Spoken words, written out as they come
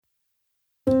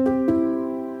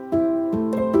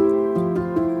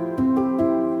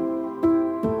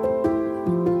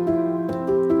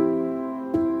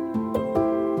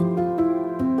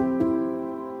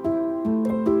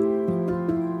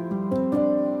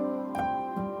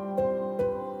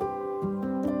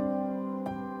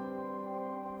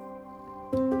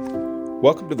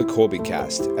Welcome to the Colby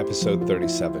Cast, episode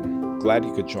 37. Glad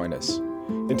you could join us.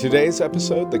 In today's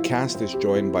episode, the cast is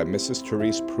joined by Mrs.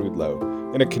 Therese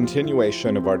Prudlow in a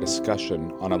continuation of our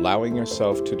discussion on allowing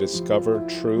yourself to discover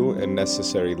true and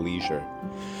necessary leisure.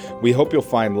 We hope you'll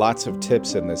find lots of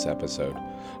tips in this episode,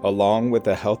 along with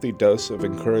a healthy dose of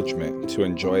encouragement to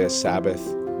enjoy a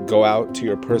Sabbath, go out to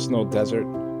your personal desert,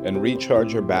 and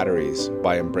recharge your batteries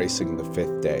by embracing the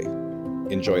fifth day.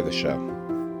 Enjoy the show.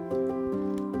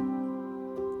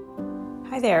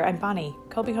 Hi there, I'm Bonnie,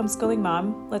 Colby homeschooling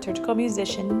mom, liturgical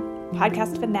musician,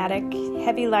 podcast fanatic,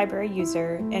 heavy library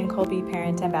user, and Colby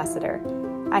parent ambassador.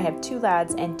 I have 2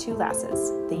 lads and 2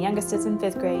 lasses. The youngest is in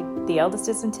 5th grade, the eldest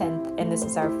is in 10th, and this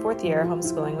is our 4th year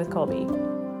homeschooling with Colby.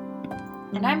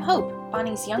 And I'm Hope,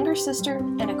 Bonnie's younger sister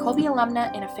and a Colby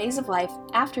alumna in a phase of life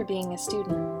after being a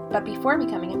student, but before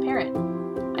becoming a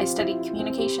parent. I studied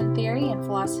communication theory and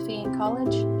philosophy in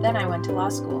college, then I went to law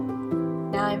school.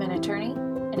 Now I'm an attorney,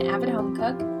 an avid home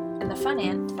cook, and the fun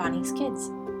aunt to Bonnie's kids.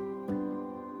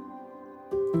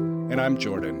 And I'm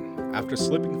Jordan. After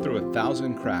slipping through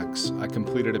 1,000 cracks, I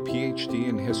completed a PhD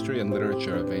in History and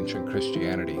Literature of Ancient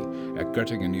Christianity at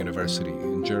Göttingen University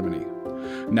in Germany.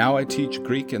 Now I teach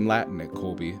Greek and Latin at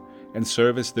Colby and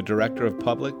serve as the Director of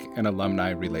Public and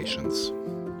Alumni Relations.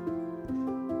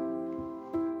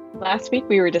 Last week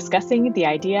we were discussing the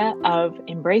idea of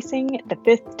embracing the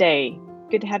 5th day.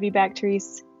 Good to have you back,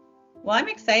 Therese. Well, I'm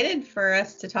excited for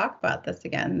us to talk about this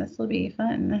again. This will be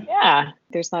fun. Yeah,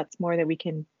 there's lots more that we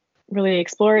can really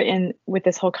explore in with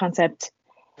this whole concept.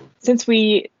 Since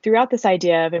we threw out this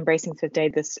idea of embracing fifth day,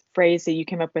 this phrase that you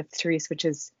came up with, Therese, which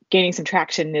is gaining some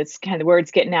traction, is kind of the words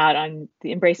getting out on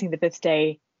the embracing the fifth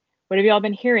day. What have you all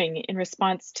been hearing in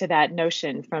response to that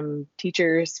notion from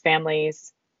teachers,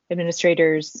 families,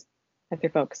 administrators, other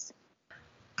folks?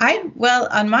 Well,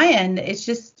 on my end, it's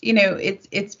just,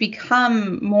 it's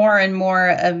become more and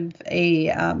more of a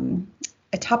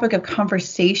topic of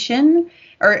conversation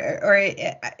or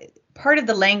a part of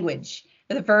the language,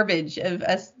 the verbiage of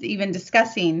us even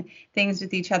discussing things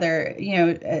with each other.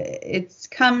 It's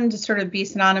come to sort of be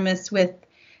synonymous with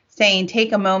saying,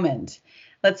 take a moment,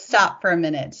 let's stop for a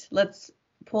minute, let's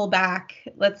pull back,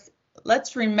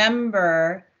 let's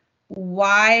remember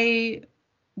why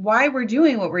we're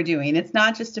doing what we're doing. It's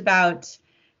not just about,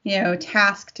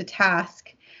 task to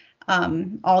task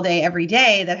all day, every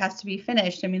day that has to be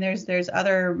finished. I mean, there's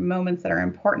other moments that are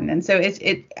important. And so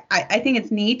I think it's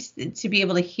neat to be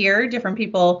able to hear different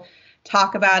people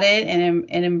talk about it and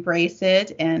embrace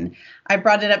it. And I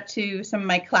brought it up to some of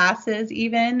my classes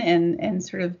even and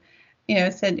sort of,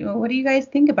 said, well, what do you guys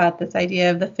think about this idea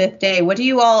of the 5th day? What do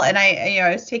you all, and I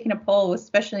was taking a poll with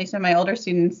especially some of my older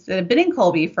students that have been in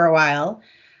Colby for a while,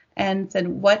 and said,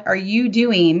 what are you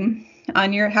doing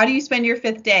on how do you spend your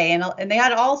 5th day? And they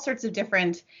had all sorts of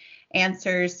different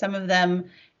answers. Some of them,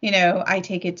 I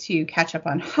take it to catch up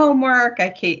on homework. I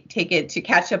take it to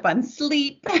catch up on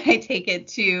sleep. I take it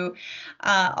to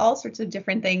all sorts of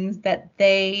different things that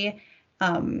they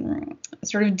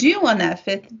sort of do on that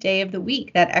 5th day of the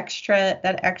week, that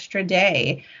extra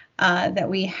day that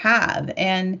we have.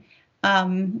 And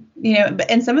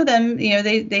and some of them,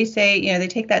 they say, they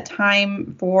take that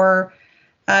time for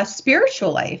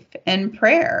spiritual life and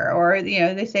prayer, or,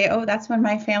 they say, oh, that's when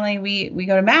my family, we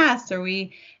go to mass, or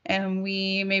we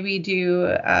maybe do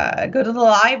go to the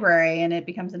library and it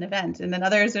becomes an event. And then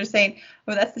others are saying,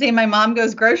 oh, that's the day my mom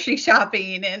goes grocery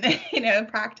shopping and,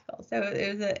 practical. So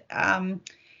it was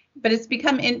but it's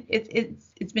become,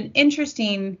 it's been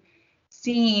interesting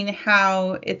seeing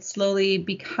how it's slowly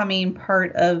becoming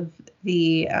part of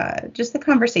the just the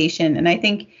conversation. And I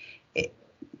think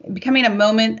becoming a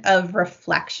moment of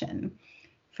reflection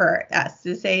for us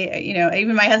to say,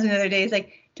 even my husband the other day is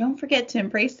like, don't forget to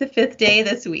embrace the 5th day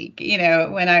this week.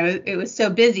 When it was so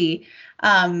busy,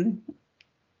 midterms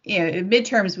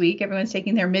week, everyone's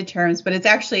taking their midterms, but it's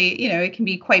actually, it can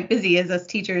be quite busy as us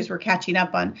teachers were catching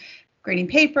up on grading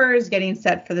papers, getting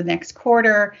set for the next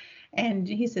quarter. And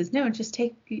he says, no, just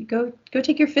go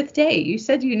take your 5th day. You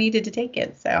said you needed to take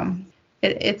it. So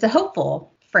it's a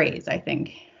hopeful phrase, I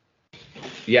think.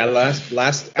 Yeah,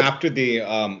 last after the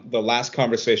last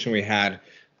conversation we had,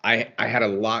 I had a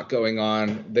lot going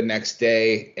on the next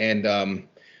day, and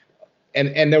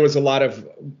there was a lot of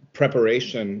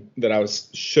preparation that I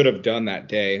should have done that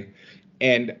day,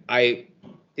 and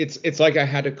it's like I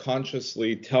had to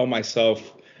consciously tell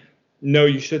myself, no,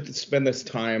 you should spend this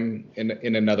time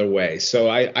in another way. So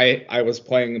I was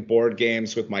playing board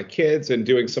games with my kids and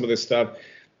doing some of this stuff.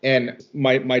 And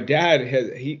my dad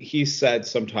he said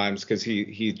sometimes, because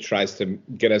he tries to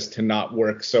get us to not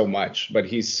work so much, but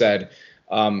he said,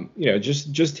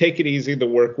 just take it easy. The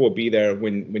work will be there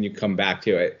when you come back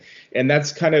to it. And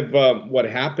that's kind of what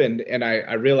happened. And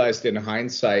I realized in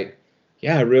hindsight,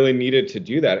 yeah, I really needed to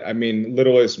do that. I mean,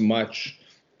 little is much.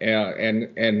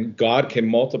 And God can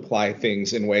multiply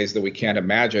things in ways that we can't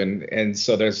imagine. And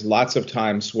so there's lots of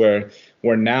times where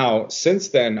now, since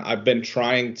then, I've been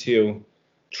trying,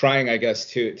 I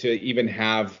guess, to even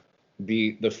have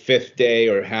the fifth day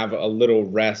or have a little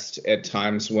rest at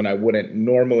times when I wouldn't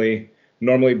normally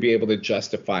be able to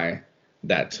justify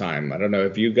that time. I don't know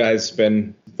if you guys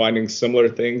been finding similar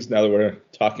things now that we're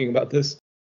talking about this.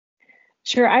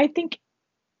 Sure. I think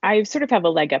I sort of have a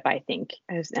leg up, I think,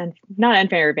 and not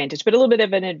unfair advantage, but a little bit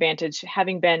of an advantage,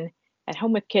 having been at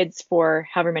home with kids for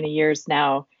however many years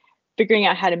now, figuring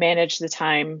out how to manage the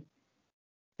time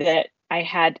that I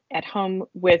had at home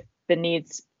with the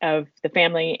needs of the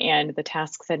family and the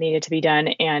tasks that needed to be done,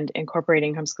 and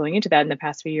incorporating homeschooling into that in the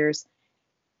past few years.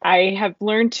 I have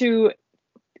learned to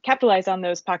capitalize on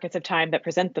those pockets of time that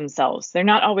present themselves. They're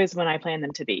not always when I plan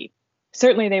them to be.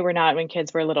 Certainly they were not when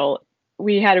kids were little.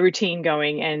 We had a routine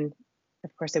going, and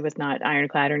of course it was not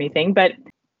ironclad or anything, but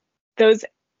those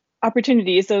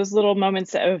opportunities, those little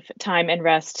moments of time and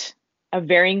rest of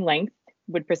varying length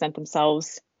would present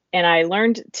themselves. And I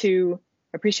learned to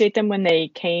appreciate them when they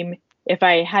came. If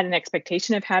I had an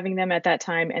expectation of having them at that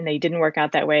time and they didn't work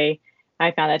out that way,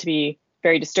 I found that to be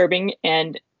very disturbing,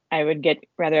 and I would get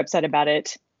rather upset about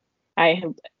it. I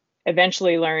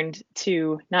eventually learned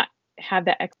to not have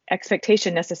that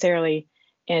expectation necessarily,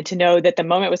 and to know that the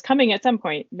moment was coming at some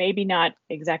point, maybe not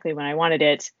exactly when I wanted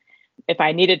it. If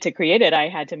I needed to create it, I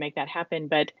had to make that happen.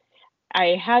 But I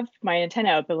have my antenna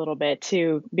up a little bit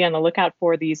to be on the lookout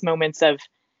for these moments of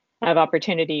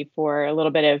opportunity, for a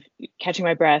little bit of catching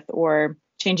my breath or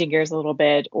changing gears a little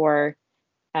bit, or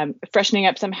freshening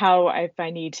up somehow if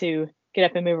I need to get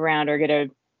up and move around or get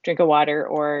a drink of water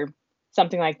or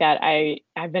something like that.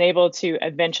 I've been able to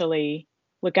eventually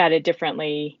look at it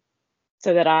differently,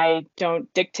 so that I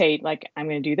don't dictate, like, I'm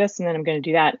going to do this and then I'm going to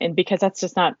do that. And because that's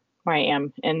just not where I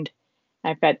am. And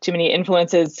I've got too many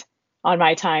influences on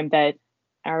my time that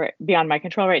are beyond my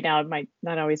control right now. It might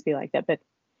not always be like that, but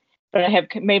I have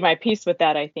made my peace with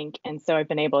that, I think. And so I've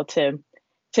been able to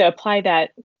apply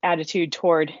that attitude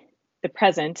toward the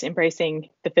present, embracing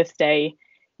the fifth day,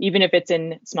 even if it's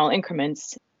in small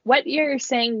increments. What you're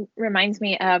saying reminds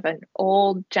me of an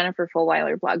old Jennifer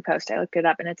Fulwiler blog post. I looked it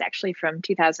up, and it's actually from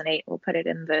 2008. We'll put it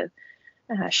in the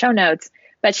show notes.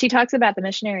 But she talks about the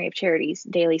Missionary of Charity's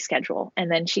daily schedule, and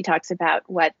then she talks about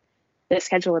what the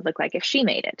schedule would look like if she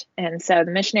made it. And so the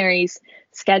missionary's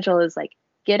schedule is like,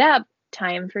 get up,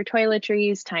 time for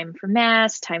toiletries, time for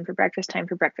mass, time for breakfast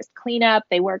cleanup.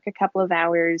 They work a couple of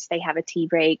hours, they have a tea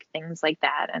break, things like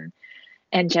that.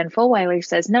 And Jen Fulwiler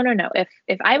says, no.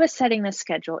 If I was setting this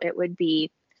schedule, it would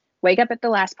be wake up at the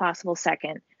last possible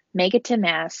second, make it to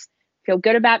mass, feel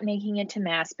good about making it to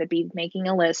mass, but be making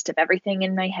a list of everything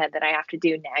in my head that I have to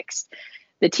do next.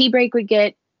 The tea break would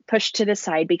get pushed to the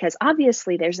side because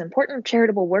obviously there's important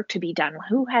charitable work to be done.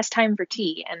 Who has time for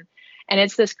tea? And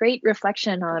it's this great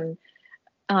reflection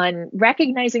on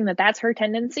recognizing that that's her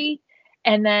tendency,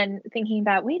 and then thinking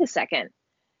about, wait a second,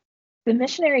 the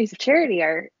missionaries of charity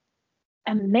are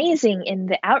amazing in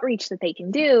the outreach that they can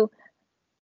do,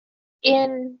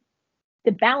 in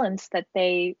the balance that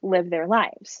they live their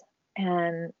lives.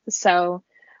 And so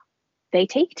they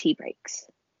take tea breaks,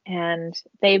 and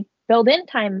they build in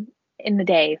time in the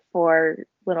day for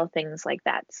little things like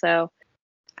that. So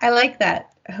I like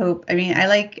that, Hope. I mean, I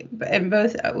like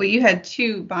both what you had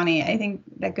too, Bonnie. I think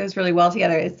that goes really well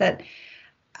together, is that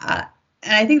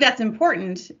and I think that's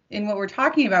important in what we're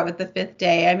talking about with the fifth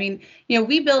day. I mean,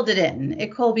 we build it in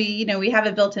at Kolbe. We have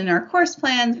it built in our course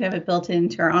plans. We have it built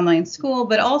into our online school,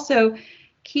 but also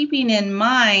keeping in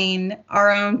mind our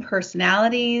own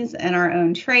personalities and our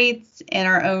own traits and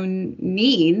our own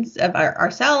needs of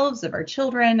ourselves, of our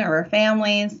children, or our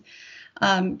families.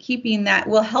 Keeping that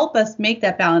will help us make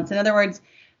that balance. In other words,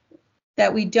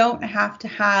 that we don't have to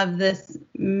have this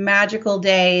magical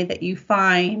day that you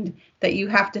find that you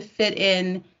have to fit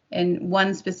in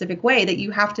one specific way, that you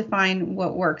have to find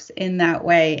what works in that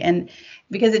way. And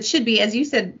because it should be, as you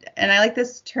said, and I like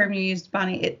this term you used,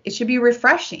 Bonnie, it should be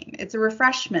refreshing. It's a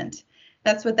refreshment.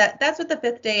 That's what the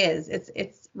fifth day is.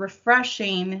 It's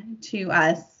refreshing to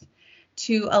us,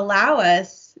 to allow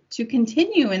us to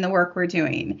continue in the work we're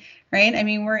doing, right? I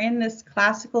mean, we're in this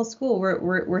classical school.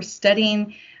 We're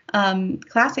studying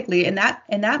classically, and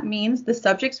that means the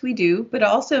subjects we do, but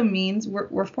also means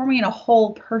we're forming a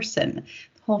whole person.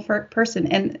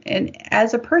 And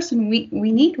as a person, we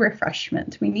need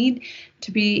refreshment. We need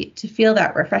to feel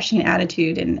that refreshing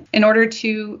attitude, and in order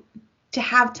to to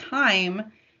have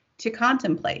time to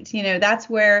contemplate. That's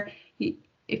where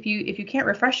if you can't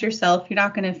refresh yourself, you're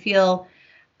not going to feel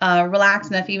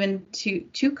relaxed enough even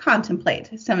to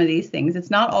contemplate some of these things.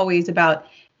 It's not always about,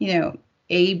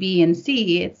 A, B, and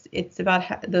C. It's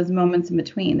about those moments in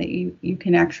between that you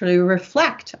can actually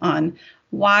reflect on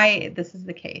why this is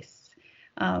the case.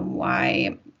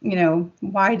 Why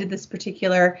did this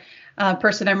particular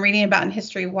person I'm reading about in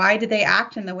history, why did they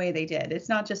act in the way they did? It's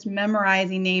not just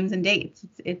memorizing names and dates.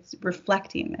 It's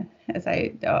reflecting, as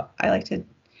I like to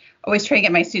always try to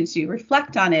get my students to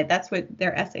reflect on it. That's what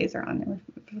their essays are on,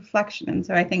 reflection. And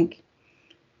so I think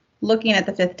looking at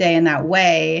the fifth day in that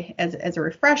way as a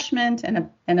refreshment and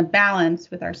a balance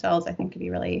with ourselves, I think could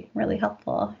be really, really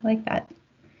helpful. I like that.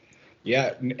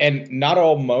 Yeah, and not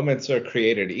all moments are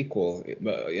created equal,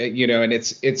 and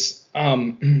it's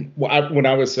when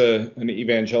I was an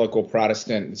evangelical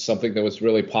Protestant, something that was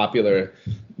really popular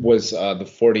was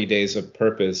the 40 Days of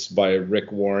Purpose by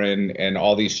Rick Warren, and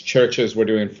all these churches were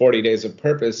doing 40 Days of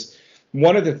Purpose.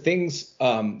 One of the things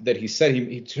that he said,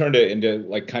 he turned it into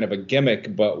like kind of a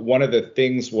gimmick, but one of the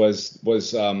things was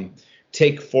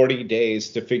take 40 days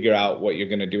to figure out what you're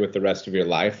going to do with the rest of your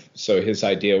life. So his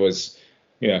idea was,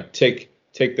 take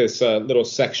this little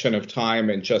section of time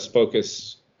and just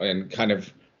focus and kind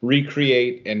of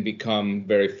recreate and become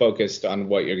very focused on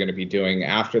what you're going to be doing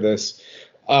after this.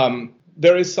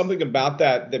 There is something about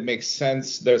that makes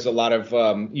sense. There's a lot of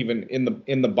even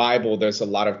in the Bible, there's a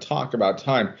lot of talk about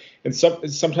time, and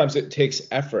sometimes it takes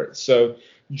effort. So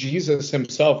Jesus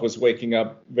himself was waking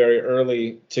up very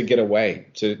early to get away,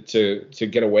 to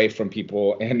get away from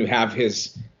people and to have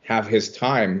his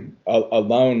time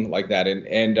alone like that.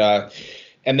 And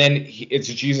then it's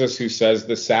Jesus who says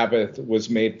the Sabbath was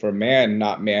made for man,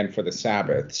 not man for the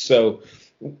Sabbath. So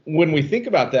when we think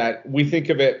about that, we think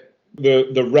of it,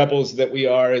 the rebels that we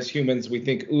are as humans, we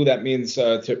think, ooh, that means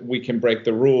we can break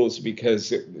the rules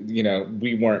because,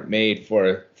 we weren't made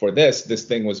for this. This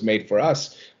thing was made for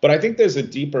us. But I think there's a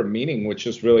deeper meaning, which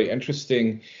is really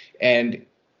interesting. And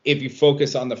if you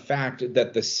focus on the fact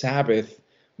that the Sabbath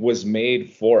was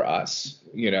made for us,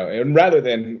 and rather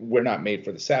than we're not made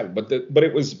for the Sabbath, but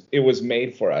it was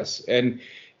made for us. And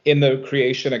in the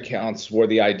creation accounts where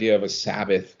the idea of a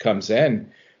Sabbath comes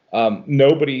in,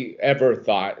 nobody ever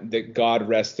thought that God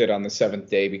rested on the seventh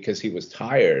day because he was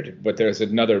tired, but there's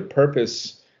another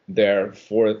purpose there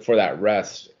for that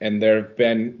rest. And there have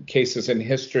been cases in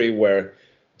history where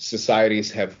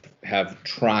societies have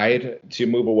tried to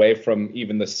move away from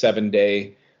even the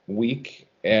 7-day week,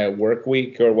 work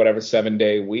week, or whatever,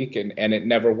 7-day week, and it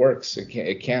never works.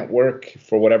 It can't work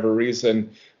for whatever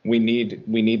reason. We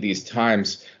need these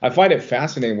times. I find it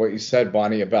fascinating what you said,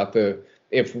 Bonnie, about Hope,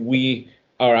 if we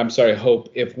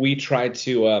tried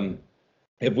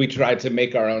to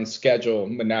make our own schedule,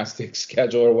 monastic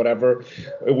schedule or whatever,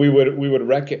 we would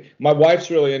wreck it. My wife's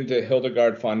really into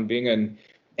Hildegard von Bingen,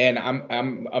 and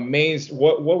I'm amazed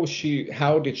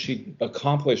how did she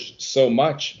accomplish so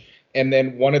much? And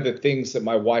then one of the things that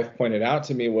my wife pointed out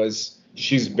to me was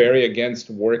she's very against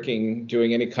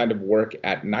doing any kind of work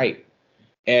at night,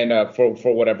 and for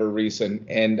whatever reason.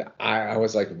 And I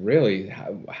was like, really?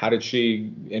 How did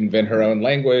she invent her own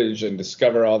language and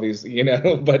discover all these,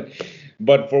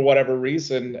 But for whatever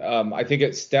reason, I think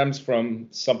it stems from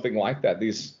something like that,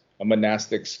 a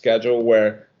monastic schedule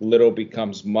where little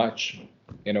becomes much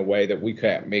in a way that we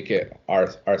can't make it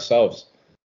ourselves.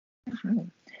 Mm-hmm.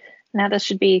 Now, this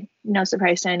should be no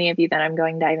surprise to any of you that I'm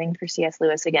going diving for C.S.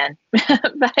 Lewis again,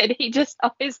 but he just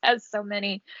always has so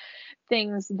many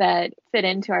things that fit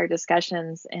into our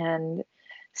discussions. And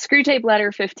Screwtape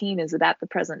Letter 15 is about the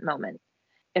present moment.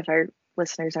 If our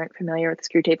listeners aren't familiar with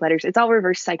Screwtape Letters, it's all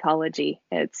reverse psychology.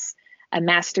 It's a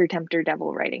master tempter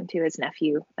devil writing to his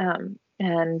nephew.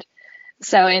 And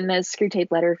so in the Screwtape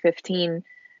Letter 15,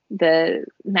 the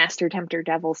master tempter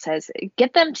devil says,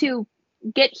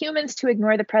 get humans to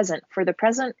ignore the present, for the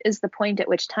present is the point at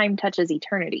which time touches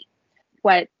eternity.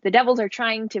 What the devils are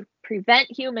trying to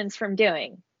prevent humans from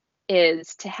doing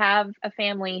is to have a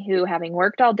family who, having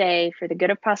worked all day for the good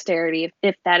of posterity,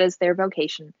 if that is their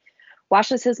vocation,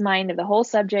 washes his mind of the whole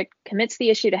subject, commits the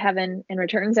issue to heaven, and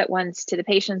returns at once to the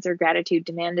patience or gratitude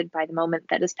demanded by the moment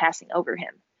that is passing over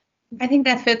him. I think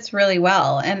that fits really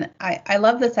well. And I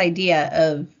love this idea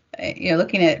of,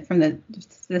 looking at it from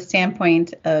the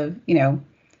standpoint of,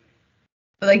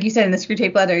 like you said in the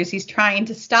Screwtape Letters, he's trying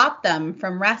to stop them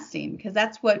from resting, because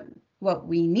that's what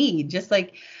we need. Just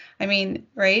like,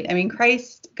 right?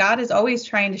 Christ, God is always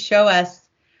trying to show us.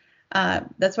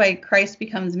 That's why Christ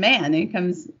becomes man. And he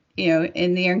becomes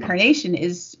in the incarnation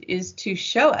is to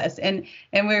show us. And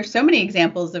we're so many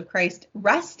examples of Christ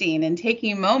resting and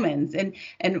taking moments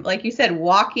and like you said,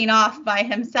 walking off by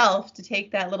himself to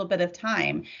take that little bit of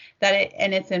time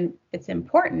it's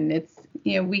important. It's,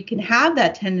 we can have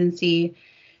that tendency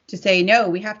to say, no,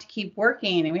 we have to keep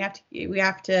working and we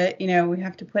have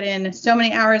to put in so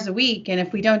many hours a week. And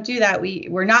if we don't do that,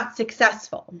 we're not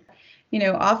successful.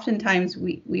 Oftentimes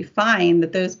we find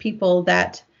that those people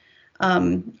that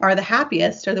are the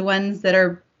happiest are the ones that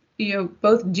are,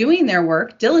 both doing their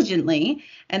work diligently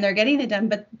and they're getting it done,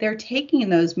 but they're taking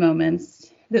those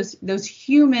moments, those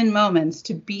human moments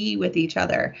to be with each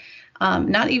other,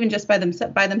 not even just by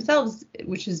themselves,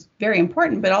 which is very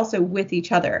important, but also with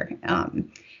each other,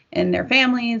 and their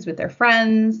families, with their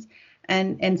friends,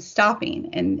 and stopping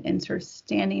and sort of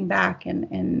standing back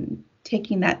and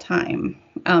taking that time.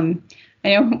 I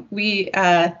know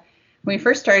when we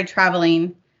first started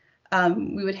traveling,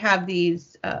 we would have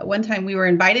these, one time we were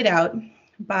invited out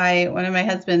by one of my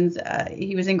husband's,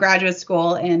 he was in graduate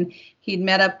school and he'd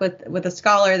met up with a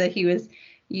scholar that he was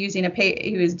using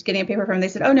he was getting a paper from. They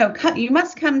said, oh no, you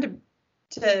must come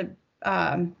to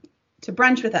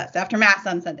brunch with us after mass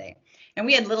on Sunday. And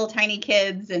we had little tiny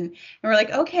kids and we're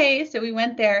like, okay. So we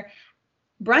went there.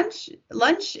 Lunch,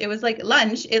 it was like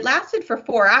lunch. It lasted for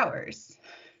 4 hours.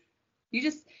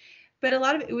 But a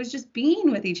lot of it was just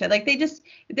being with each other. Like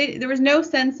there was no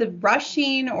sense of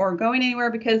rushing or going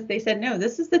anywhere because they said, no,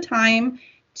 this is the time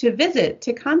to visit,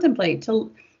 to contemplate,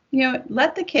 to,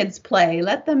 let the kids play,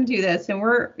 let them do this. And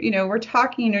we're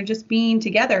talking or just being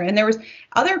together. And there was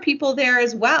other people there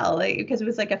as well, because it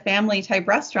was like a family type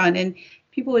restaurant and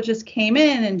people would just came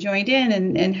in and joined in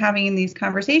and having these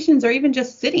conversations or even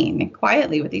just sitting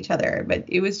quietly with each other. But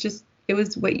it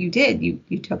was what you did.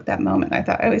 You took that moment.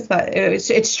 I always thought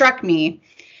it struck me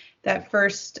that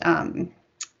first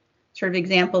sort of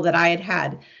example that I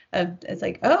had of, it's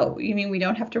like, oh, you mean we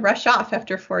don't have to rush off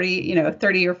after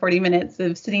 30 or 40 minutes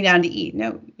of sitting down to eat?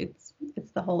 No, it's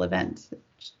the whole event,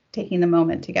 taking the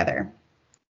moment together.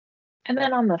 And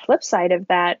then on the flip side of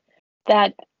that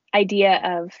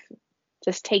idea of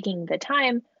just taking the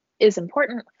time is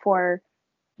important for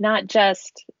not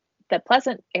just the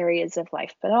pleasant areas of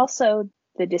life, but also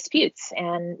the disputes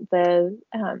and the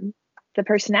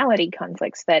personality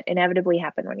conflicts that inevitably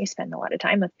happen when you spend a lot of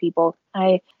time with people.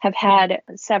 I have had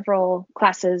several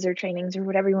classes or trainings or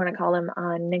whatever you want to call them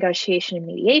on negotiation and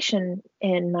mediation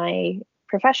in my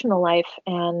professional life.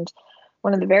 And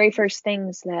one of the very first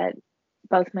things that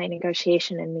both my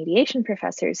negotiation and mediation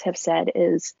professors have said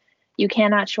is, you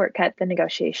cannot shortcut the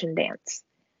negotiation dance.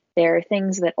 There are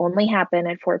things that only happen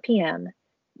at 4 p.m.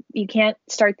 You can't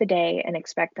start the day and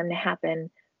expect them to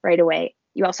happen right away.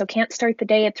 You also can't start the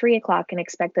day at 3 o'clock and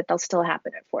expect that they'll still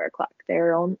happen at 4 o'clock.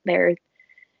 There are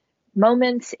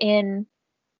moments in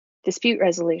dispute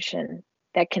resolution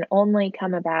that can only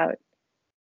come about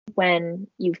when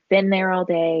you've been there all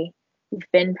day,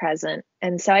 you've been present.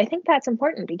 And so I think that's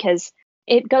important because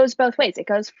it goes both ways. It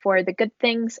goes for the good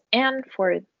things and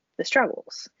for the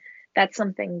struggles. That's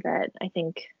something that I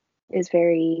think is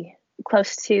very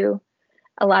close to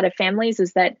a lot of families,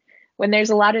 is that when there's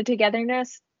a lot of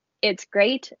togetherness, it's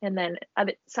great. And then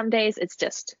some days it's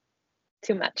just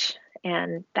too much.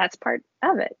 And that's part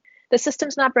of it. The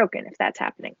system's not broken if that's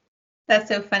happening. That's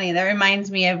so funny. That reminds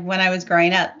me of when I was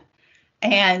growing up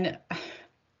and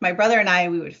my brother and I,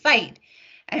 we would fight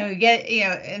and we get,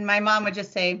 and my mom would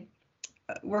just say,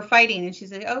 we're fighting. And she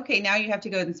said, okay, now you have to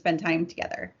go and spend time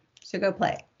together. So go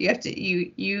play. You have to,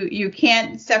 you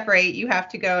can't separate. You have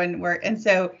to go and work. And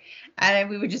so, and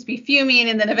we would just be fuming.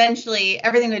 And then eventually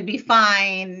everything would be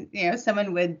fine.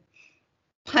 Someone would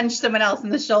punch someone else in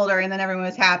the shoulder and then everyone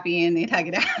was happy and they'd hug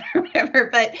it out or whatever.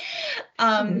 But,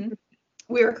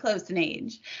 we were close in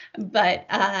age, but,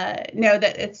 no,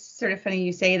 that it's sort of funny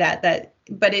you say that,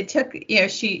 but it took,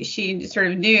 she sort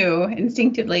of knew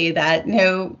instinctively that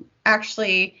no,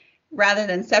 actually, rather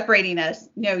than separating us,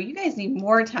 no, you guys need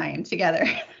more time together.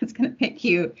 That's going to make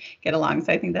you get along.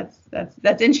 So I think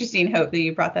that's interesting, Hope, that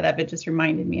you brought that up. It just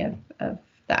reminded me of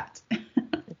that.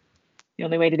 The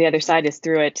only way to the other side is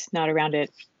through it, not around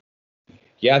it.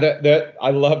 Yeah, that I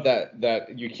love that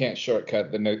you can't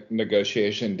shortcut the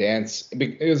negotiation dance,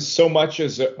 because so much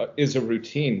is a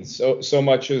routine. So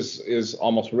much is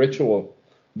almost ritual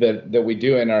that we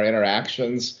do in our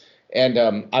interactions. And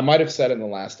I might have said in the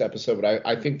last episode, but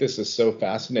I think this is so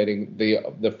fascinating.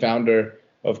 The founder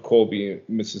of Kolbe,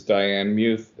 Mrs. Diane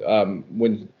Muth,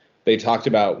 when they talked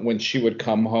about when she would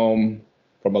come home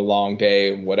from a long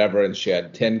day, whatever, and she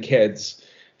had 10 kids,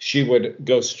 she would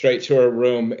go straight to her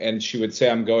room and she would say,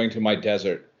 I'm going to my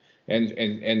desert.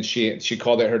 and she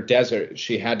called it her desert.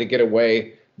 She had to get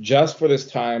away just for this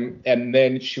time, and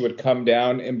then she would come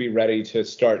down and be ready to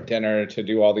start dinner, to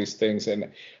do all these things. And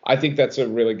I think that's a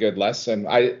really good lesson.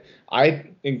 I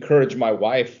encourage my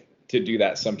wife to do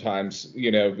that sometimes,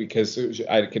 because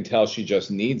I can tell she just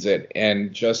needs it.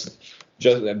 And just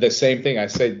the same thing, I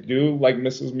say, do like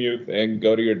Mrs. Muth and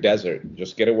go to your desert.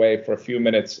 Just get away for a few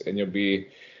minutes and you'll be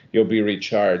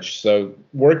recharged. So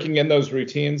working in those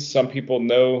routines, some people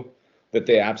know that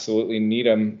they absolutely need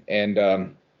them. And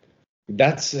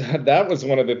that was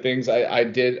one of the things I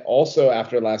did also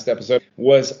after last episode.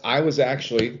 I was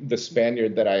actually, the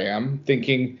Spaniard that I am,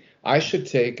 thinking I should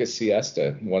take a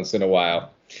siesta once in a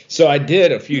while. So I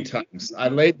did a few times. I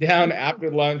laid down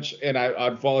after lunch and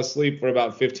I'd fall asleep for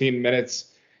about 15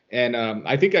 minutes. And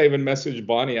I think I even messaged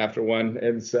Bonnie after one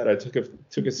and said I took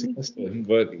a siesta.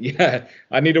 But yeah,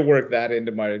 I need to work that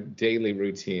into my daily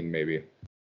routine maybe.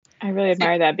 I really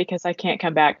admire that, because I can't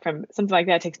come back from something like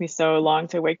that. It takes me so long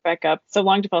to wake back up, so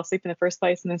long to fall asleep in the first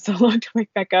place, and then so long to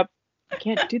wake back up. I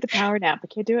can't do the power nap. I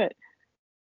can't do it.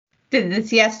 Did the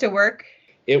siesta work?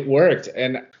 It worked.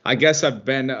 And I guess I've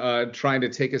been trying to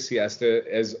take a siesta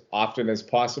as often as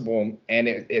possible, and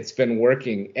it's been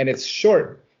working. And it's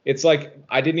short. It's like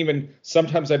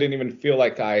sometimes I didn't even feel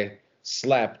like I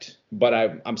slept, but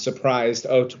I'm surprised.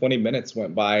 20 minutes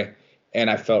went by and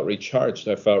I felt recharged.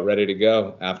 I felt ready to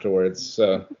go afterwards.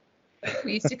 So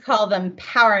we used to call them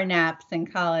power naps in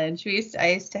college. I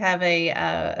used to have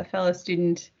a fellow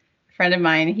student, a friend of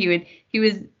mine. He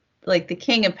was like the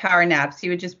king of power naps. He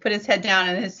would just put his head down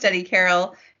in his study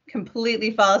carrel,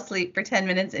 completely fall asleep for 10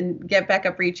 minutes and get back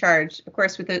up recharged, of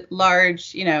course, with a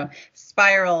large,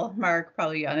 spiral mark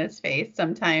probably on his face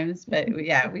sometimes. But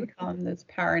yeah, we call them those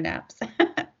power naps.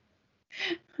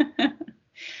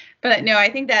 But no, I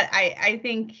think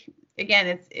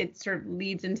again, it sort of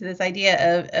leads into this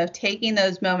idea of taking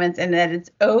those moments, and that it's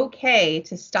okay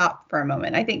to stop for a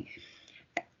moment. I think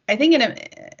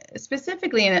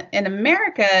specifically in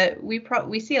America,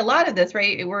 we see a lot of this,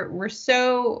 right? We're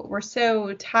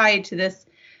so tied to the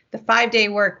 5-day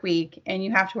work week, and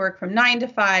you have to work from 9 to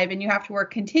 5, and you have to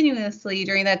work continuously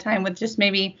during that time with just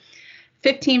maybe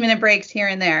 15-minute breaks here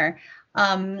and there.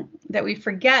 That we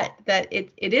forget that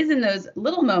it is in those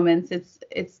little moments.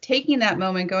 It's taking that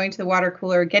moment, going to the water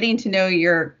cooler, getting to know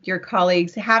your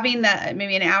colleagues, having that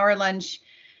maybe an hour lunch,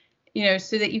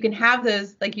 so that you can have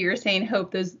those, like you were saying,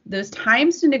 Hope, those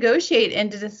times to negotiate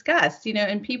and to discuss,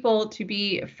 and people to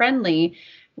be friendly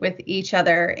with each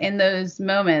other in those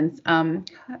moments.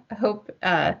 Hope,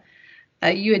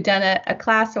 you had done a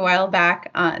class a while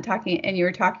back you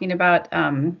were talking about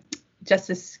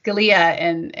Justice Scalia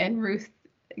and Ruth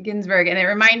Ginsburg, and it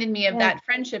reminded me of that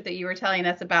friendship that you were telling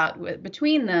us about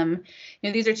between them.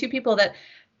 These are two people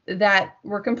that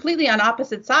were completely on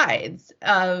opposite sides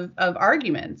of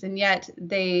arguments, and yet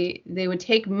they would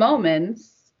take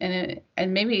moments and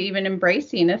maybe even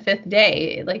embracing a fifth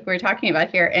day, like we're talking about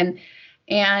here,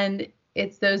 and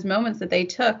it's those moments that they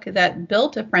took that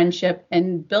built a friendship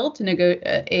and built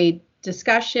a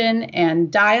discussion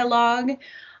and dialogue.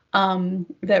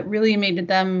 That really made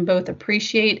them both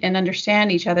appreciate and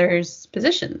understand each other's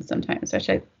positions sometimes, which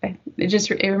it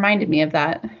reminded me of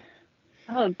that.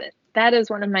 Oh, that is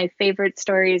one of my favorite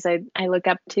stories. I look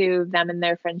up to them and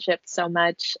their friendship so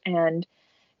much. And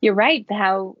you're right,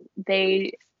 how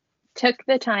they took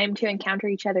the time to encounter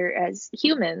each other as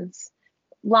humans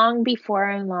long before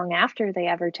and long after they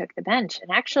ever took the bench.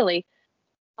 And actually,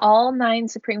 all 9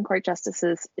 Supreme Court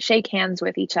justices shake hands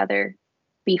with each other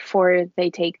before they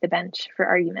take the bench for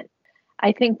argument.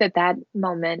 I think that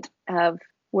moment of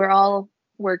we're all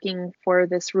working for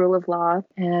this rule of law,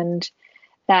 and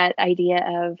that idea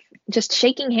of just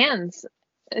shaking hands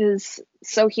is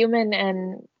so human.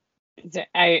 And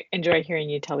I enjoy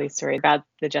hearing you tell these stories about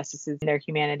the justices and their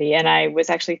humanity. And I was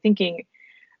actually thinking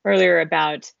earlier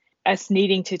about us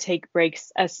needing to take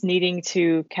breaks, us needing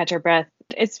to catch our breath.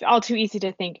 It's all too easy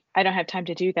to think, I don't have time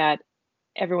to do that.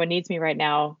 Everyone needs me right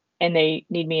now, and they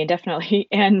need me indefinitely,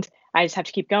 and I just have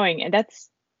to keep going. And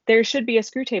there should be a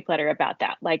screw tape letter about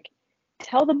that. Like,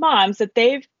 tell the moms that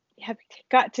they've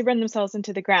got to run themselves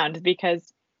into the ground,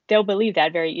 because they'll believe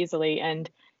that very easily. And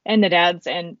the dads,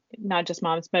 and not just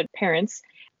moms, but parents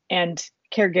and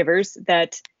caregivers,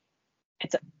 that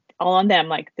it's all on them.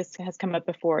 Like, this has come up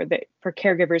before, that for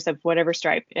caregivers of whatever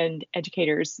stripe and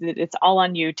educators, that it's all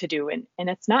on you to do. And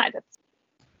it's not.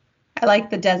 I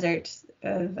like the desert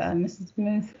of Mrs.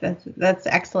 Muth. That's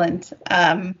excellent.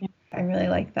 I really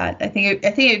like that. I think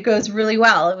it goes really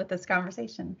well with this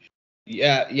conversation.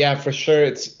 Yeah, for sure.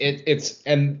 It's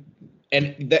and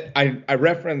that I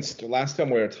referenced last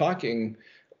time we were talking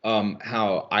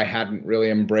how I hadn't really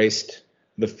embraced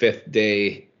the fifth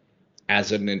day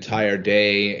as an entire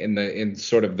day in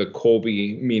sort of the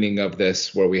Kolbe meaning of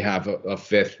this, where we have a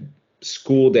fifth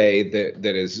school day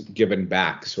that is given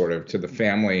back sort of to the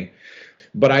family.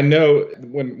 But I know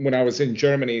when I was in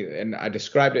Germany, and I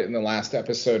described it in the last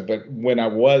episode, but when I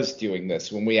was doing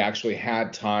this, when we actually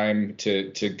had time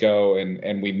to go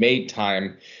and we made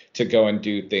time to go and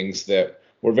do things that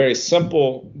were very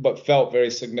simple but felt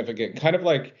very significant, kind of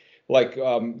like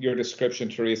your description,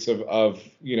 Teresa, of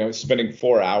spending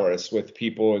 4 hours with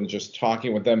people and just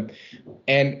talking with them.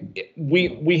 And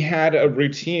we had a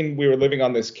routine. We were living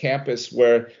on this campus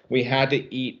where we had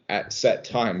to eat at set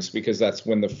times because that's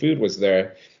when the food was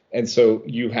there. And so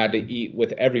you had to eat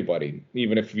with everybody.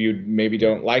 Even if you maybe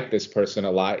don't like this person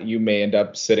a lot, you may end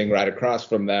up sitting right across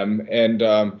from them.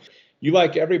 And you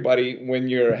like everybody when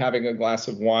you're having a glass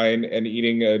of wine and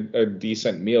eating a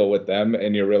decent meal with them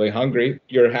and you're really hungry.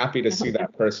 You're happy to see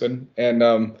that person. And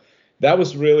that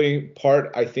was really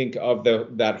part, I think, of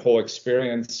that whole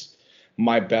experience,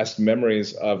 my best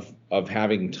memories of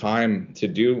having time to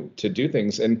do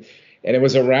things. And it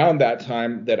was around that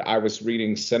time that I was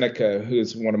reading Seneca,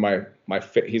 who's one of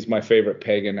he's my favorite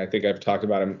pagan. I think I've talked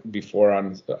about him before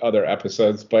on other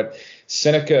episodes, but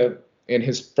Seneca, in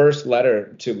his first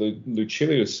letter to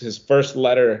Lucilius, his first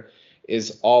letter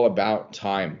is all about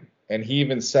time. And he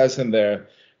even says in there,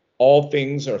 all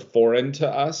things are foreign to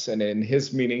us. And in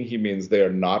his meaning, he means they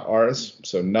are not ours.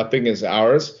 So nothing is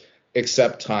ours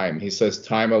except time. He says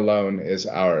time alone is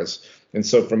ours. And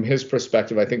so from his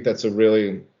perspective, I think that's a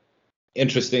really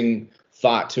interesting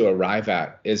thought to arrive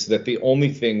at, is that the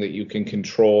only thing that you can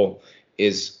control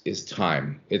is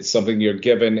time. It's something you're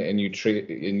given and you treat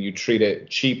it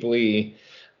cheaply.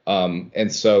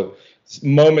 And so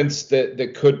moments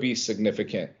that could be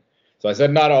significant. So I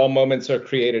said, not all moments are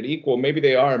created equal. Maybe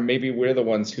they are. Maybe we're the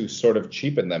ones who sort of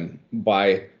cheapen them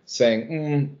by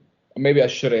saying, maybe I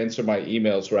should answer my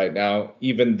emails right now,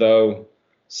 even though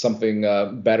something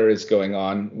better is going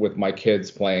on with my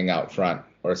kids playing out front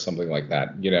or something like that.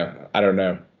 I don't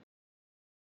know.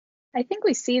 I think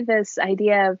we see this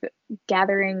idea of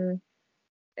gathering,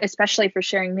 especially for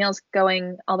sharing meals,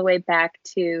 going all the way back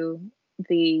to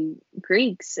the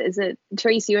Greeks. Is it,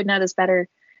 Therese, you would know this better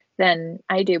than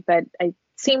I do, but I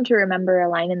seem to remember a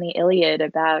line in the Iliad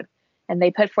about, and they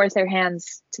put forth their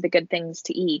hands to the good things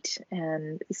to eat,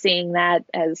 and seeing that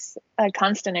as a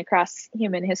constant across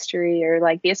human history, or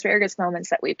like the asparagus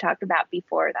moments that we've talked about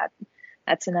before,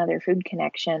 that's another food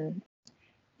connection.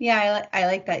 Yeah, I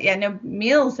like that. Yeah, no,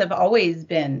 meals have always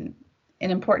been an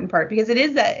important part, because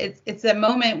it's a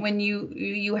moment when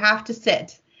you have to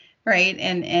sit, right,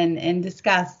 and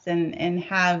discuss and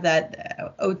have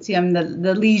that otium,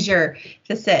 the leisure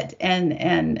to sit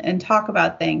and talk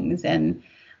about things, and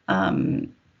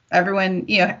everyone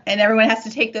has to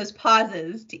take those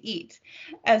pauses to eat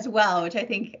as well, which I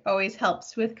think always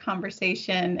helps with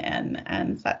conversation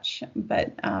and such.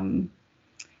 But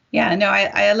yeah, no,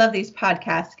 I love these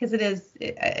podcasts because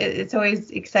it's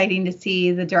always exciting to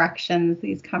see the directions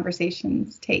these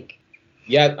conversations take.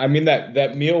 Yeah, I mean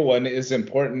that meal one is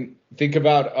important. Think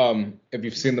about if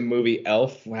you've seen the movie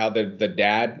Elf, how the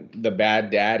bad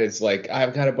dad is like,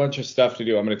 I've got a bunch of stuff to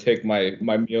do. I'm going to take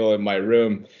my meal in my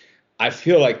room. I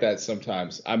feel like that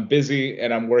sometimes. I'm busy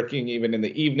and I'm working even in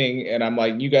the evening, and I'm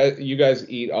like, you guys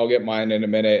eat, I'll get mine in a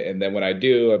minute. And then when I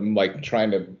do, I'm like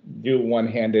trying to do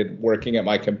one-handed working at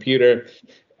my computer.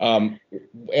 And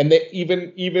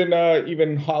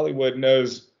even Hollywood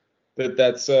knows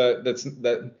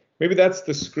that maybe that's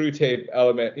the screw tape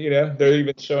element. They're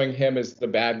even showing him as the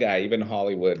bad guy. Even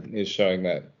Hollywood is showing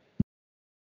that.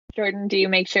 Jordan, do you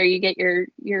make sure you get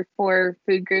your 4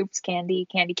 food groups: candy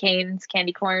canes,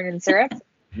 candy corn, and syrup?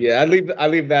 Yeah, I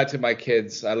leave that to my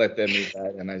kids. I let them eat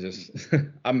that, and I just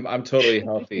I'm totally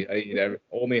healthy. I eat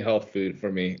only health food for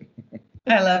me.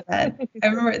 I love that. I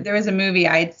remember there was a movie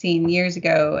I'd seen years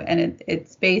ago, and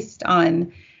it's based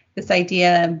on this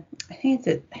idea. I think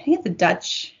it's a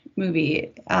Dutch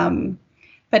movie,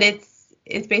 but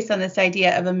it's based on this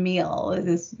idea of a meal.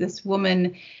 This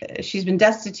woman, she's been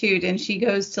destitute, and she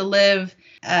goes to live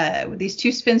with these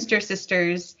 2 spinster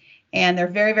sisters, and they're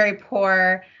very, very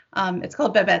poor. It's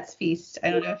called Babette's Feast.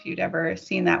 I don't know if you'd ever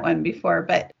seen that one before,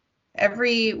 but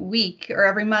every week or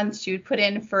every month she would put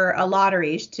in for a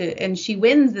lottery and she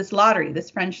wins this lottery, this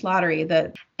French lottery,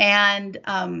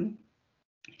 and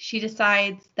she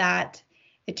decides that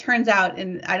it turns out,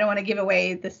 and I don't want to give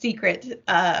away the secret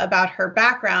about her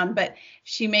background, but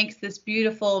she makes this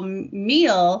beautiful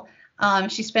meal.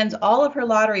 She spends all of her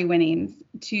lottery winnings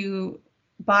to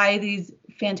buy these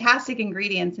fantastic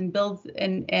ingredients and builds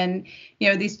and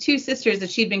these two sisters that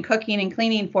she'd been cooking and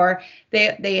cleaning for,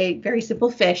 they ate very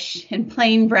simple fish and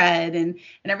plain bread and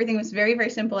everything was very, very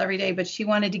simple every day, but she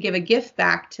wanted to give a gift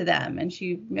back to them, and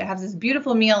she has this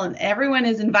beautiful meal and everyone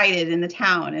is invited in the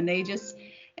town,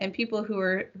 and people who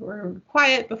were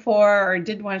quiet before or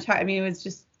didn't want to talk. I mean, it was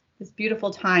just this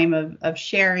beautiful time of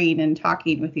sharing and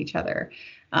talking with each other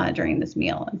during this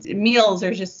meal. Meals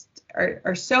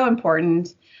are so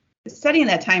important. Setting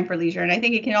that time for leisure. And I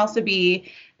think it can also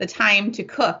be the time to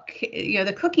cook.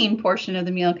 The cooking portion of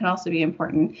the meal can also be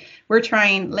important. We're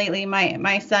trying lately,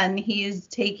 my son, he's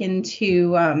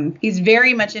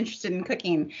very much interested in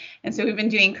cooking. And so we've been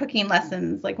doing cooking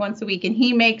lessons like once a week, and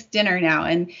he makes dinner now.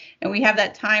 And we have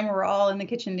that time where we're all in the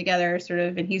kitchen together sort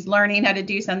of, and he's learning how to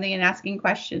do something and asking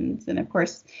questions. And of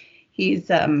course,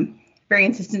 he's very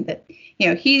insistent that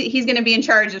he's going to be in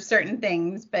charge of certain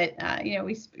things, but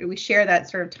we share that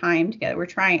sort of time together. We're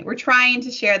trying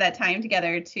to share that time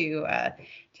together to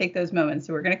take those moments.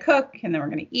 So we're going to cook, and then we're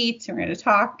going to eat, and we're going to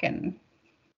talk, and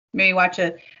maybe watch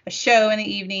a show in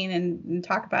the evening and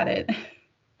talk about it.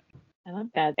 I love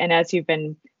that. And as you've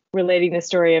been relating the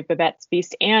story of Babette's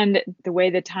Feast and the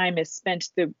way the time is spent,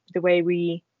 the way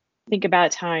we think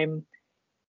about time,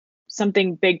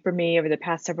 something big for me over the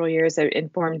past several years that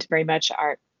informed very much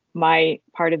my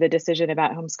part of the decision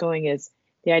about homeschooling is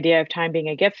the idea of time being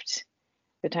a gift.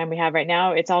 The time we have right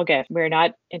now, it's all gift. We're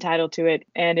not entitled to it.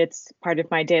 And it's part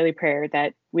of my daily prayer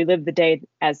that we live the day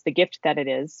as the gift that it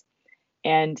is.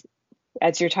 And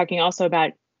as you're talking also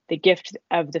about the gift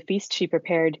of the feast she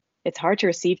prepared, it's hard to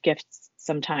receive gifts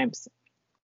sometimes.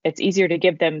 It's easier to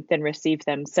give them than receive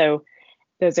them. So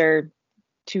those are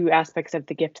two aspects of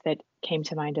the gift that came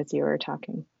to mind as you were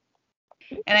talking.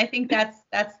 And I think that's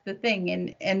the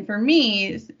thing. And for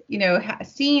me,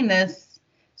 seeing this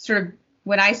sort of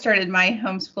when I started my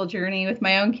homeschool journey with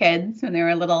my own kids when they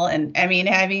were little, and I mean,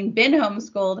 having been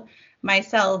homeschooled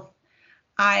myself,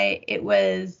 it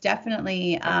was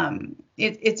definitely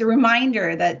it's a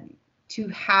reminder that to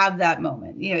have that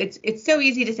moment. It's so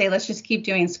easy to say, let's just keep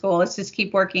doing school, let's just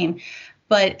keep working.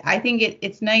 But I think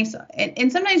it's nice,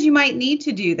 and sometimes you might need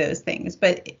to do those things,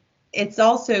 but it's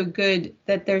also good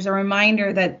that there's a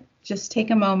reminder that just take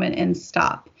a moment and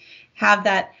stop. Have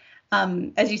that,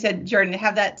 as you said, Jordan,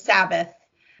 have that Sabbath,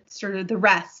 sort of the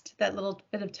rest, that little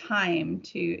bit of time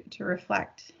to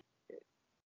reflect.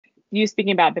 You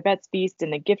speaking about Babette's Feast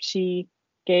and the gift she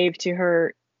gave to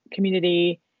her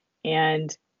community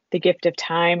and the gift of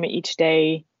time each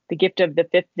day, the gift of the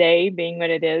fifth day being what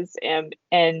it is, and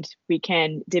we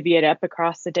can divvy it up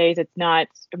across the days. It's not,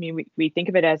 I mean, we think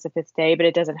of it as the fifth day, but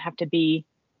it doesn't have to be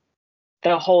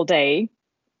the whole day.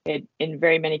 In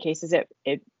very many cases,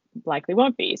 it likely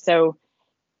won't be. So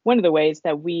one of the ways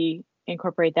that we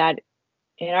incorporate that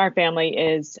in our family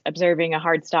is observing a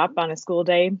hard stop on a school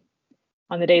day.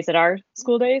 On the days that are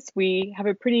school days, we have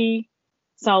a pretty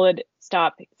solid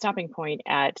stopping point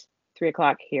at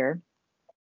 3:00 here.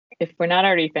 If we're not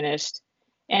already finished,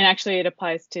 and actually it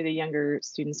applies to the younger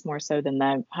students more so than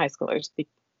the high schoolers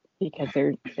because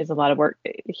there is a lot of work.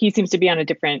 He seems to be on a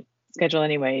different schedule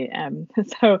anyway.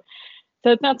 So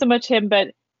it's not so much him,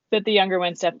 but the younger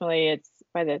ones definitely, it's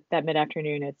by that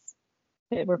mid-afternoon,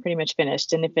 we're pretty much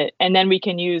finished. And then we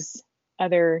can use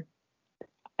other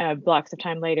blocks of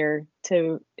time later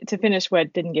to finish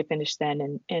what didn't get finished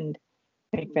then and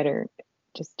make better,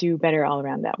 just do better all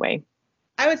around that way.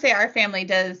 I would say our family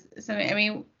does something. I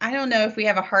mean, I don't know if we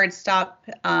have a hard stop.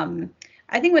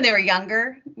 I think when they were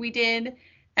younger, we did.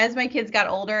 As my kids got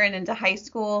older and into high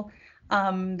school,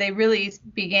 they really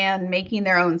began making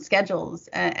their own schedules.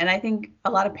 And I think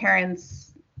a lot of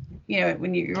parents,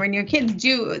 when your kids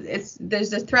do,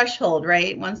 there's a threshold,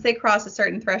 right? Once they cross a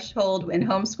certain threshold in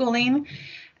homeschooling,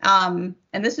 and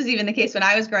this was even the case when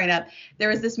I was growing up, there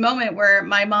was this moment where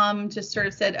my mom just sort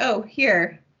of said, "Oh,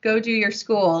 here, go do your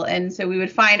school." And so we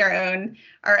would find our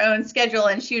own schedule,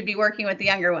 and she would be working with the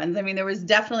younger ones. I mean, there was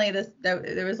definitely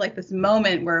this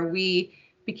moment where we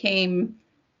became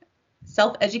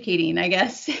self-educating, I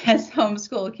guess, as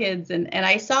homeschool kids. And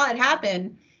I saw it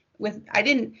happen I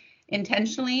didn't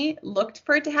intentionally look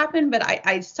for it to happen, but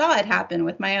I saw it happen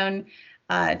with my own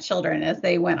children as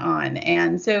they went on.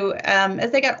 And so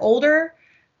as they got older,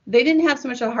 they didn't have so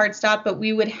much of a hard stop, but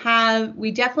we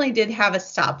definitely did have a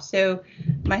stop. So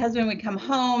my husband would come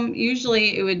home.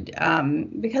 Usually it would,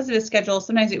 because of his schedule,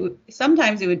 sometimes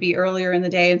it would be earlier in the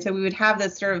day. And so we would have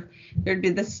this there'd be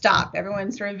the stop.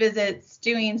 Everyone sort of visits,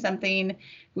 doing something.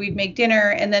 We'd make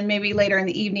dinner, and then maybe later in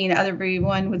the evening,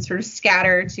 everyone would sort of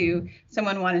scatter to,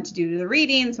 someone wanted to do the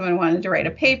reading, someone wanted to write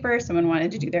a paper, someone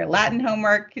wanted to do their Latin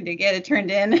homework to get it turned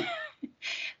in.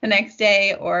 the next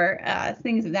day, or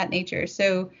things of that nature.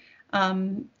 So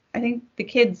I think the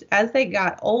kids, as they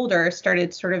got older,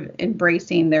 started sort of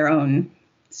embracing their own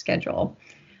schedule,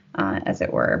 as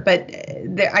it were. But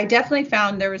I definitely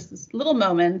found there was this little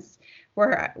moments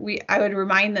where I would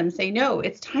remind them, say, no,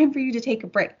 it's time for you to take a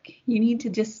break. You need to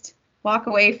just walk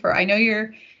away I know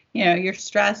you're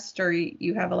stressed, or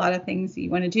you have a lot of things that you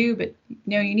want to do, but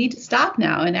you need to stop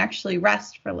now and actually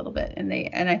rest for a little bit. And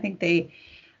I think they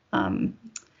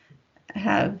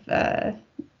have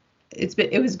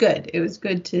it was good. It was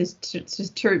good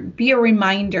to be a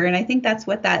reminder. And I think that's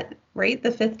what that, right,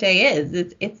 the fifth day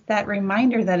is. It's that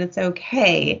reminder that it's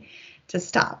okay to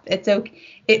stop. It's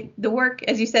okay. The work,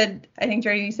 as you said, I think,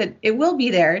 Jordan, you said, it will be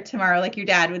there tomorrow, like your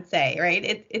dad would say,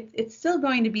 right? It's still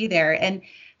going to be there. And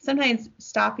sometimes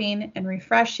stopping and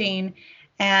refreshing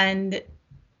and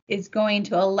is going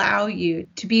to allow you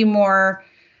to be more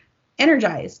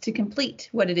energized to complete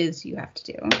what it is you have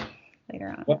to do later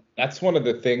on. Well, that's one of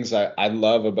the things I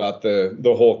love about the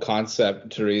whole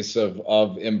concept, Therese,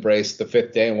 of embrace the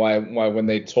fifth day, and why when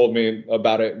they told me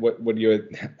about it,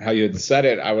 how you had said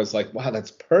it, I was like, wow,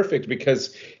 that's perfect,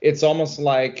 because it's almost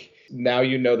like now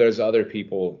there's other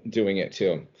people doing it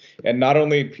too. And not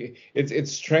only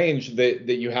it's strange that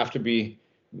you have to be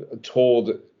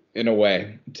told in a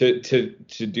way to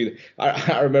do that.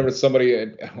 I remember somebody,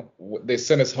 they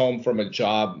sent us home from a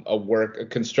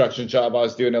construction job I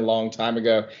was doing a long time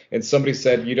ago, and somebody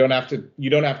said, you don't have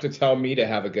to tell me to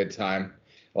have a good time,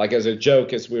 like as a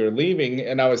joke as we were leaving.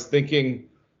 And I was thinking,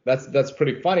 that's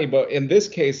pretty funny, but in this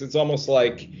case it's almost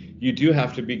like you do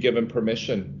have to be given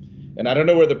permission. And I don't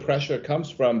know where the pressure comes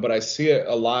from, but I see it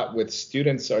a lot with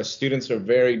students. Our students are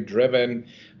very driven.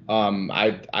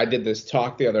 I did this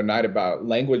talk the other night about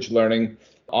language learning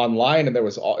online, and it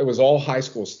was all high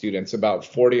school students, about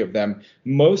 40 of them.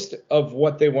 Most of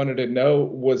what they wanted to know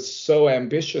was so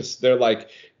ambitious. They're like,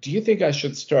 do you think I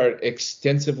should start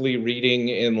extensively reading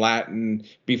in Latin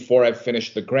before I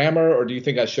finish the grammar? Or do you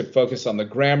think I should focus on the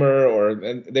grammar?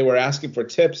 And they were asking for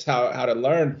tips how to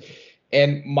learn.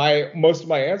 And most of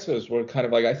my answers were kind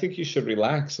of like, I think you should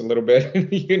relax a little bit.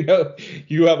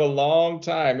 You have a long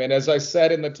time. And as I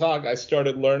said in the talk, I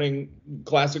started learning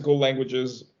classical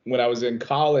languages when I was in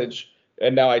college,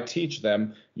 and now I teach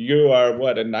them. You are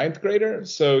a ninth grader?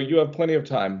 So you have plenty of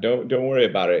time. Don't worry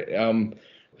about it.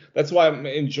 That's why I'm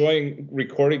enjoying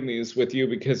recording these with you,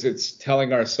 because it's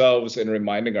telling ourselves and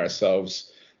reminding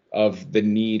ourselves of the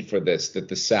need for this, that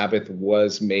the Sabbath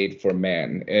was made for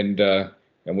man.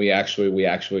 And we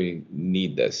actually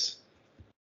need this.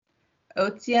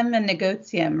 Otium and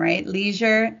negotium, right?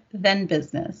 Leisure, then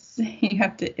business. You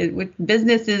have to.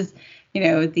 Business is,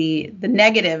 the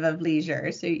negative of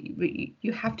leisure. So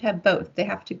you have to have both. They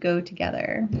have to go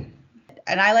together.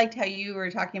 And I liked how you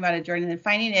were talking about it, Jordan, and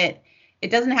finding it. It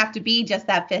doesn't have to be just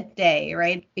that fifth day,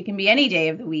 right? It can be any day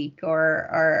of the week,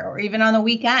 or even on the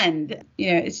weekend.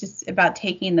 It's just about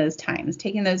taking those times,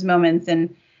 taking those moments.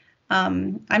 And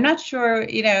I'm not sure,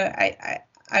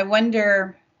 I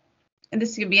wonder, and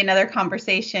this could be another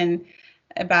conversation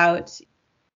about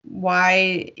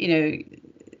why,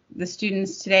 the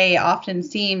students today often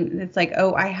seem, it's like,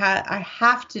 oh, I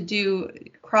have to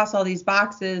cross all these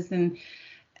boxes and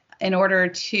in order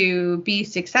to be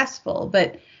successful.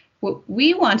 But what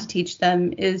we want to teach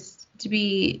them is to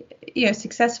be,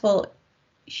 successful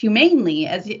humanely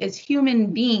as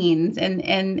human beings,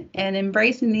 and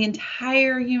embracing the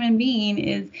entire human being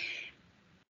is,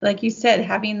 like you said,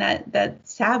 having that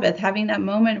Sabbath, having that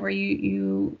moment where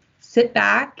you sit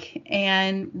back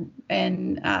and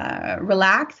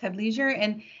relax, have leisure,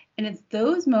 and it's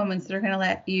those moments that are going to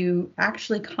let you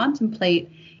actually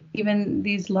contemplate even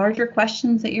these larger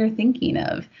questions that you're thinking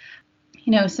of.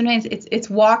 Sometimes it's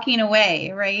walking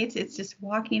away, right? It's just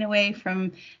walking away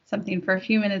from something for a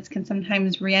few minutes can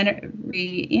sometimes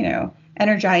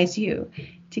energize you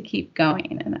to keep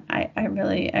going. And I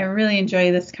really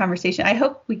enjoy this conversation. I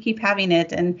hope we keep having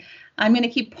it, and I'm going to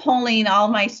keep polling all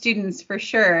my students for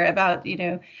sure about,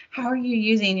 how are you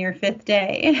using your fifth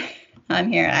day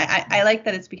on here? I like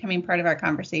that it's becoming part of our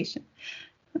conversation.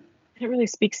 It really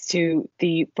speaks to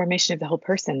the formation of the whole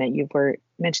person that you were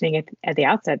mentioning at the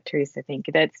outset, Therese. I think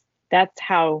that's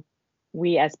how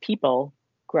we as people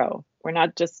grow. We're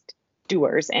not just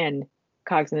doers and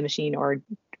cogs in the machine or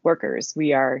workers.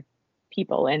 We are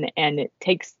people, and it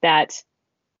takes that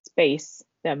space,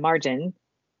 the margin,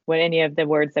 what any of the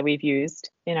words that we've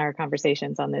used in our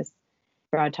conversations on this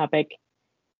broad topic,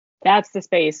 that's the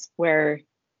space where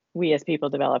we as people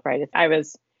develop, right? I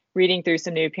was reading through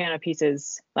some new piano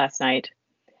pieces last night,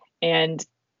 and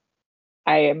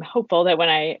I am hopeful that when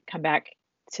I come back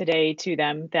today to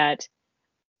them, that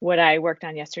what I worked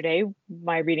on yesterday,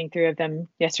 my reading through of them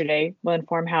yesterday will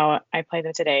inform how I play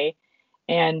them today.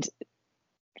 And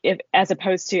if, as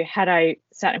opposed to had I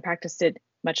sat and practiced it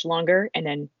much longer and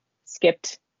then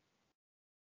skipped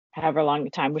however long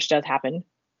time, which does happen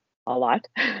a lot,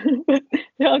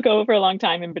 they'll go for a long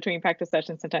time in between practice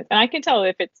sessions sometimes. And I can tell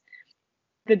if it's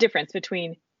the difference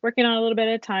between working on a little bit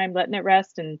at a time, letting it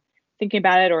rest and thinking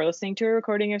about it, or listening to a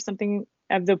recording of something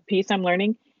of the piece I'm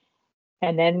learning,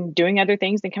 and then doing other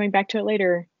things and coming back to it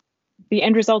later. The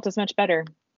end result is much better.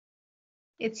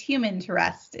 It's human to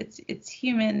rest. It's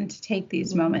human to take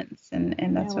these moments, and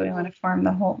that's what we want to form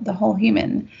the whole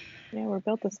human. Yeah, we're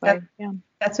built this way.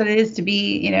 That's what it is to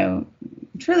be,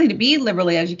 truly to be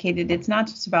liberally educated. It's not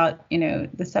just about,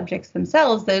 the subjects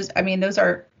themselves. Those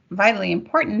are vitally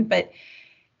important, but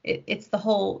it's the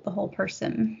whole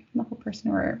person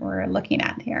we're looking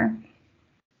at here.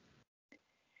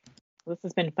 This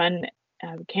has been fun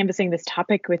canvassing this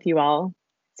topic with you all.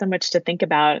 So much to think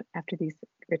about after these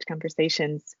rich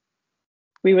conversations.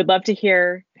 We would love to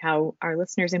hear how our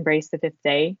listeners embrace the fifth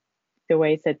day, the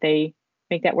ways that they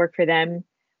make that work for them,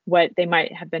 what they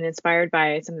might have been inspired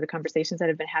by some of the conversations that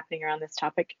have been happening around this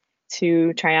topic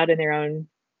to try out in their own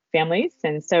families.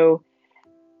 And so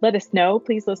let us know,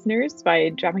 please, listeners, by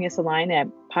dropping us a line at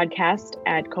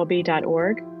podcast@colby.org,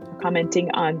 or commenting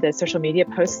on the social media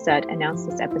posts that announce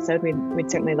this episode.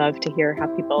 We'd certainly love to hear how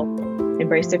people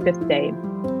embrace their fifth day.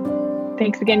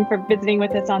 Thanks again for visiting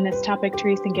with us on this topic,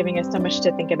 Therese, and giving us so much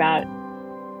to think about.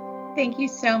 Thank you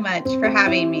so much for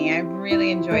having me. I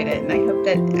really enjoyed it, and I hope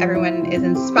that everyone is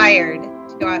inspired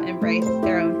to go out and embrace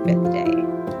their own fifth day.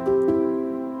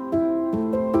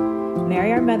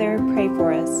 Mary, our Mother, pray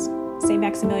for us. St.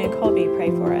 Maximilian Kolbe, pray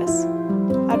for us.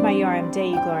 Ad Maiorem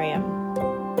Dei Gloriam.